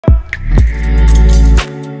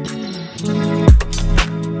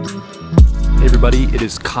everybody, it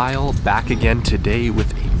is Kyle back again today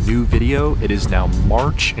with a new video. It is now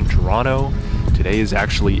March in Toronto. Today is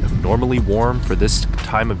actually abnormally warm for this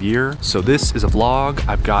time of year. So this is a vlog.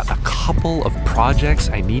 I've got a couple of projects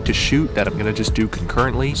I need to shoot that I'm gonna just do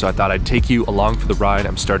concurrently. So I thought I'd take you along for the ride.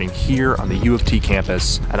 I'm starting here on the U of T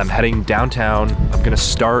campus and I'm heading downtown. I'm gonna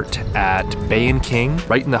start at Bay and King,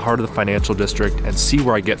 right in the heart of the financial district, and see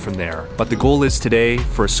where I get from there. But the goal is today,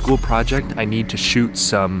 for a school project, I need to shoot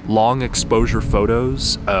some long exposure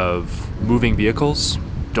photos of moving vehicles.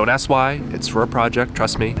 Don't ask why, it's for a project,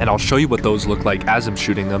 trust me. And I'll show you what those look like as I'm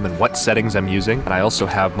shooting them and what settings I'm using. And I also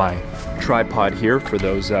have my tripod here for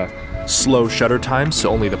those slow shutter times, so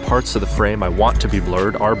only the parts of the frame I want to be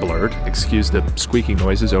blurred are blurred. Excuse the squeaking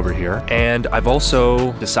noises over here. And I've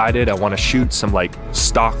also decided I want to shoot some like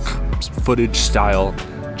stock footage style,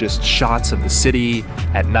 just shots of the city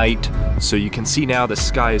at night. So you can see now the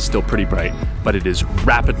sky is still pretty bright, but it is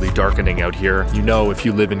rapidly darkening out here. You know, if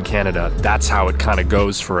you live in Canada, that's how it kind of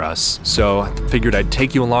goes for us. So I figured I'd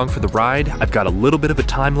take you along for the ride. I've got a little bit of a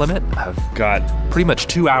time limit. I've got pretty much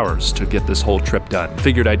 2 hours to get this whole trip done.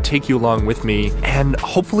 Figured I'd take you along with me and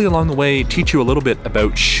hopefully along the way teach you a little bit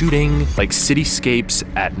about shooting like cityscapes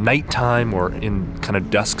at nighttime or in kind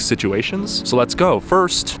of dusk situations. So let's go.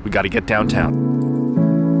 First, we got to get downtown.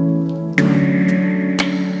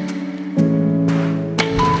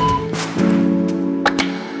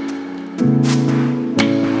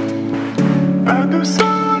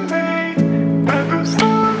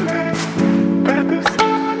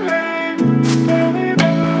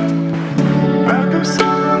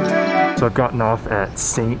 So I've gotten off at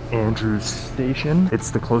St. Andrew's Station.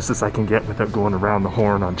 It's the closest I can get without going around the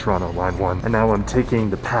horn on Toronto Line 1. And now I'm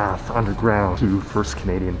taking the path underground to First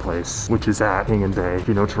Canadian Place, which is at King and Bay. If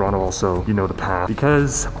you know Toronto also, you know the path.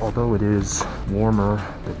 Because although it is warmer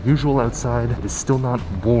than usual outside, it is still not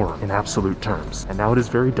warm in absolute terms. And now it is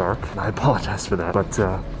very dark, and I apologize for that. But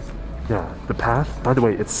yeah, the path, by the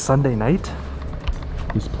way, it's Sunday night.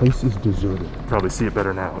 This place is deserted. Probably see it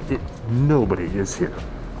better now. Nobody is here.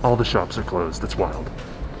 All the shops are closed. It's wild.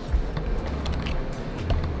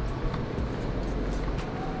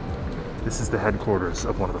 This is the headquarters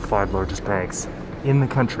of one of the 5 largest banks in the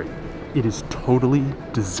country. It is totally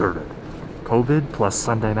deserted. COVID plus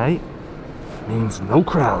Sunday night means no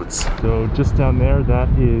crowds. So just down there, that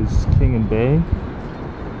is King and Bay.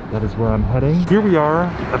 That is where I'm heading. Here we are.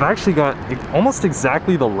 I've actually got almost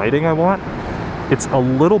exactly the lighting I want. It's a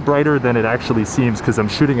little brighter than it actually seems because I'm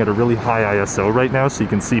shooting at a really high ISO right now so you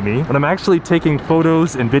can see me. But I'm actually taking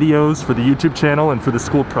photos and videos for the YouTube channel and for the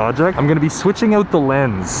school project. I'm gonna be switching out the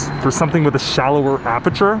lens for something with a shallower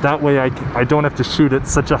aperture. That way I don't have to shoot at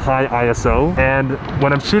such a high ISO. And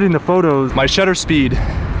when I'm shooting the photos, my shutter speed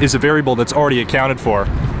is a variable that's already accounted for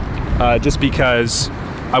just because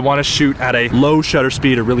I want to shoot at a low shutter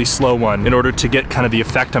speed, a really slow one, in order to get kind of the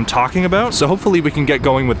effect I'm talking about. So hopefully we can get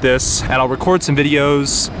going with this, and I'll record some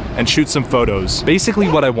videos and shoot some photos. Basically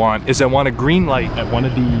what I want is I want a green light at one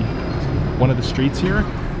of the streets here,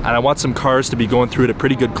 and I want some cars to be going through at a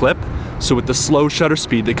pretty good clip. So with the slow shutter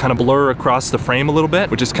speed, they kind of blur across the frame a little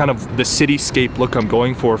bit, which is kind of the cityscape look I'm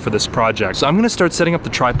going for this project. So I'm gonna start setting up the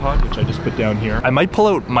tripod, which I just put down here. I might pull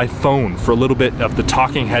out my phone for a little bit of the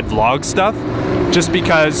talking head vlog stuff, just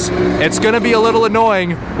because it's gonna be a little annoying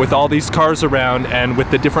with all these cars around and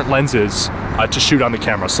with the different lenses to shoot on the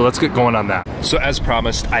camera. So let's get going on that. So as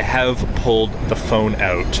promised, I have pulled the phone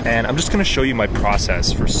out and I'm just gonna show you my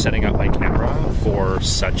process for setting up my camera for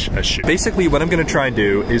such a shoot. Basically what I'm gonna try and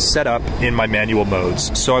do is set up in my manual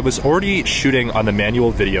modes. So I was already shooting on the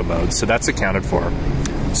manual video mode, so that's accounted for.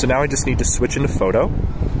 So now I just need to switch into photo.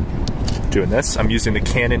 Doing this, I'm using the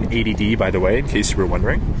Canon 80D, by the way, in case you were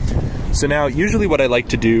wondering. So now usually what I like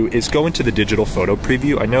to do is go into the digital photo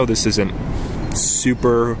preview. I know this isn't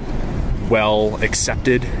super well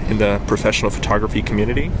accepted in the professional photography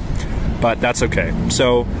community, but that's okay.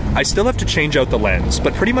 So I still have to change out the lens,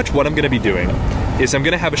 but pretty much what I'm gonna be doing is I'm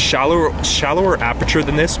gonna have a shallower aperture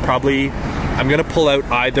than this. Probably I'm gonna pull out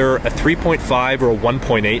either a 3.5 or a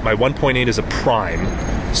 1.8. My 1.8 is a prime,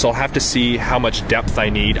 so I'll have to see how much depth I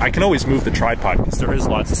need. I can always move the tripod because there is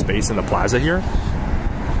lots of space in the plaza here.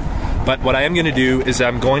 But what I am gonna do is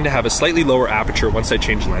I'm going to have a slightly lower aperture once I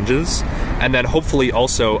change lenses, and then hopefully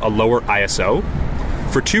also a lower ISO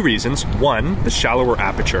for 2 reasons. 1, the shallower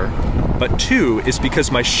aperture, but 2 is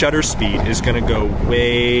because my shutter speed is gonna go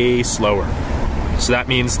way slower. So that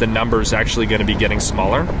means the number is actually gonna be getting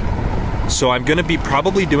smaller. So I'm gonna be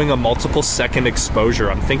probably doing a multiple second exposure.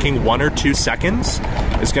 I'm thinking 1 or 2 seconds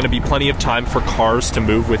is gonna be plenty of time for cars to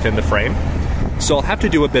move within the frame. So I'll have to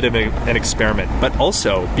do a bit of an experiment, but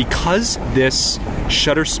also because this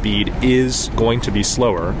shutter speed is going to be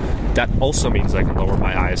slower, that also means I can lower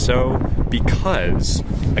my ISO because,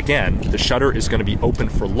 again, the shutter is going to be open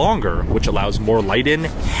for longer, which allows more light in,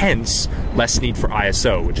 hence less need for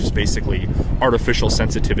ISO, which is basically artificial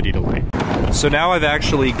sensitivity to light. So now I've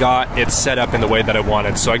actually got it set up in the way that I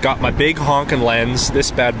wanted. So I got my big honkin' lens.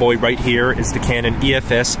 This bad boy right here is the Canon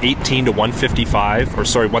EFS 18 to 155, or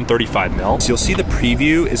sorry, 135 mil. So you'll see the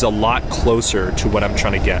preview is a lot closer to what I'm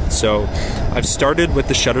trying to get. So I've started with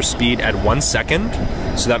the shutter speed at 1 second.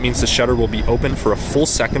 So that means the shutter will be open for a full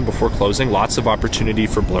second before closing. Lots of opportunity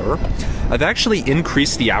for blur. I've actually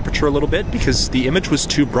increased the aperture a little bit because the image was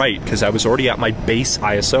too bright because I was already at my base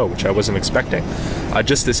ISO, which I wasn't expecting.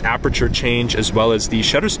 Just this aperture change as well as the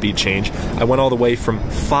shutter speed change, I went all the way from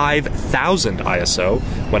 5,000 ISO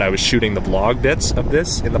when I was shooting the vlog bits of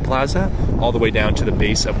this in the plaza, all the way down to the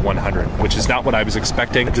base of 100, which is not what I was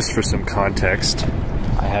expecting. Just for some context,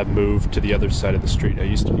 I have moved to the other side of the street. I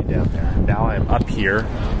used to be down there. Now I am up here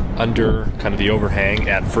under kind of the overhang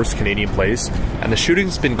at First Canadian Place, and the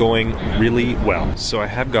shooting's been going really well. So I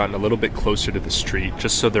have gotten a little bit closer to the street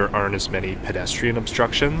just so there aren't as many pedestrian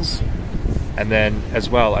obstructions. And then as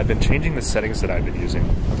well, I've been changing the settings that I've been using.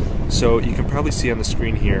 So you can probably see on the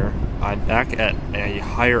screen here, I'm back at a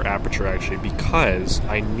higher aperture actually because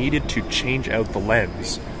I needed to change out the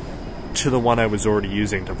lens to the one I was already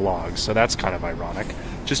using to vlog. So that's kind of ironic.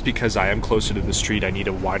 Just because I am closer to the street, I need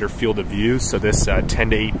a wider field of view. So this 10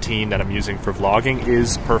 to 18 that I'm using for vlogging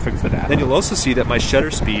is perfect for that. Then you'll also see that my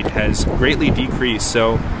shutter speed has greatly decreased.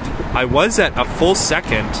 So I was at a full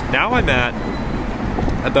second. Now I'm at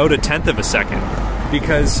about 1/10 of a second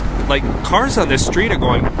because like cars on this street are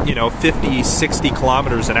going, you know, 50, 60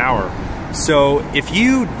 kilometers an hour. So if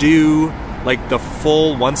you do like the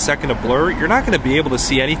full 1 second of blur, you're not going to be able to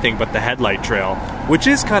see anything but the headlight trail, which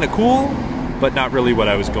is kind of cool, but not really what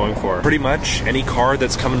I was going for. Pretty much any car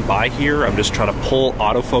that's coming by here, I'm just trying to pull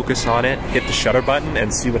autofocus on it, hit the shutter button,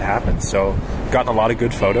 and see what happens. So gotten a lot of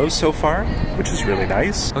good photos so far, which is really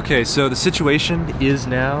nice. Okay, so the situation is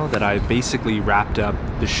now that I basically wrapped up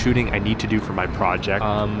the shooting I need to do for my project.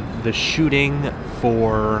 The shooting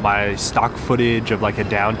for my stock footage of like a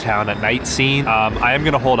downtown at night scene, I am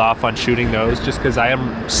gonna hold off on shooting those just because I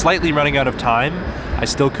am slightly running out of time. I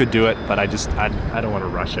still could do it, but I don't want to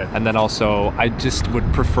rush it. And then also, I just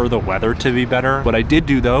would prefer the weather to be better. What I did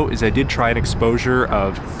do though, is I did try an exposure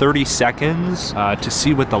of 30 seconds to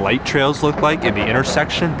see what the light trails look like in the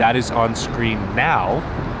intersection. That is on screen now.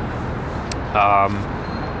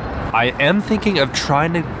 I am thinking of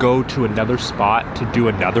trying to go to another spot to do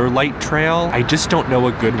another light trail. I just don't know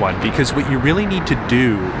a good one because what you really need to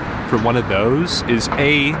do for one of those is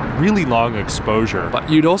a really long exposure, but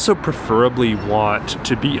you'd also preferably want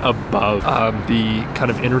to be above the kind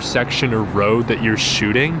of intersection or road that you're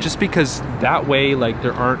shooting, just because that way like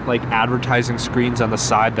there aren't like advertising screens on the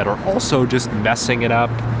side that are also just messing it up,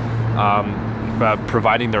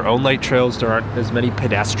 providing their own light trails. There aren't as many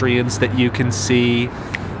pedestrians that you can see.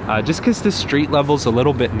 Just because the street level's a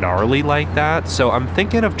little bit gnarly like that. So I'm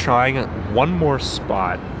thinking of trying one more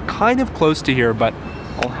spot kind of close to here, but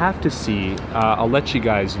I'll have to see. I'll let you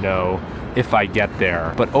guys know if I get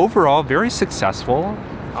there. But overall, very successful.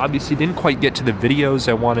 Obviously didn't quite get to the videos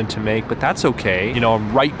I wanted to make, but that's okay. You know,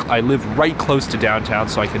 I live right close to downtown,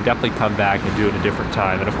 so I can definitely come back and do it a different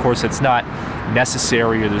time. And of course, it's not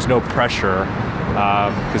necessary or there's no pressure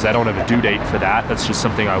because I don't have a due date for that. That's just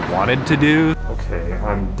something I wanted to do. Okay,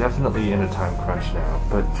 I'm definitely in a time crunch now,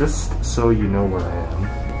 but just so you know where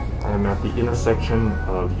I am at the intersection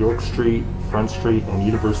of York Street, Front Street, and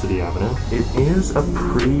University Avenue. It is a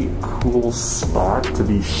pretty cool spot to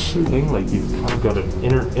be shooting. Like, you've kind of got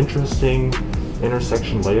an interesting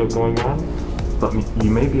intersection layout going on, but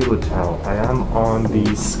you may be able to tell I am on the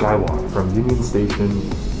skywalk from Union Station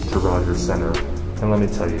to Rogers Center, and let me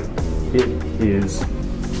tell you, it is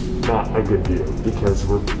not a good view because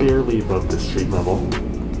we're barely above the street level,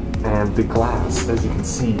 and the glass, as you can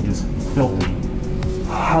see, is filthy.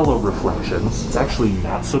 Hella reflections. It's actually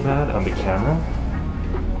not so bad on the camera,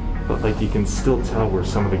 but like you can still tell where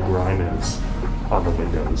some of the grime is on the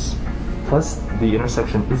windows. Plus, the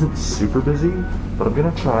intersection isn't super busy, but I'm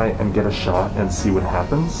gonna try and get a shot and see what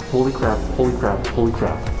happens. Holy crap, holy crap, holy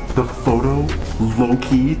crap. The photo,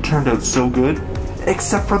 low-key, turned out so good,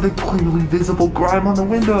 except for the clearly visible grime on the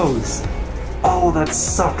windows. Oh, that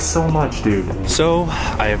sucks so much, dude. So,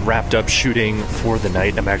 I have wrapped up shooting for the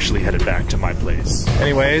night. I'm actually headed back to my place.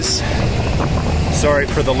 Anyways, sorry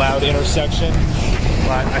for the loud intersection,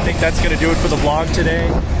 but I think that's gonna do it for the vlog today.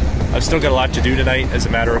 I've still got a lot to do tonight, as a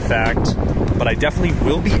matter of fact, but I definitely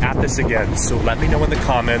will be at this again. So let me know in the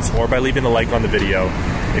comments or by leaving a like on the video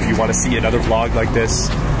if you want to see another vlog like this,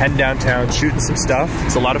 heading downtown, shooting some stuff.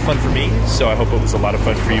 It's a lot of fun for me, so I hope it was a lot of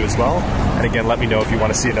fun for you as well. And again, let me know if you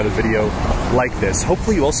want to see another video like this.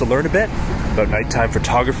 Hopefully you also learn a bit about nighttime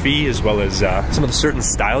photography, as well as some of the certain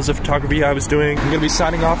styles of photography I was doing. I'm gonna be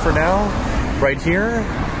signing off for now, right here.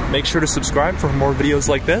 Make sure to subscribe for more videos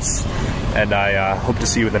like this, and I hope to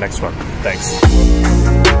see you in the next one. Thanks.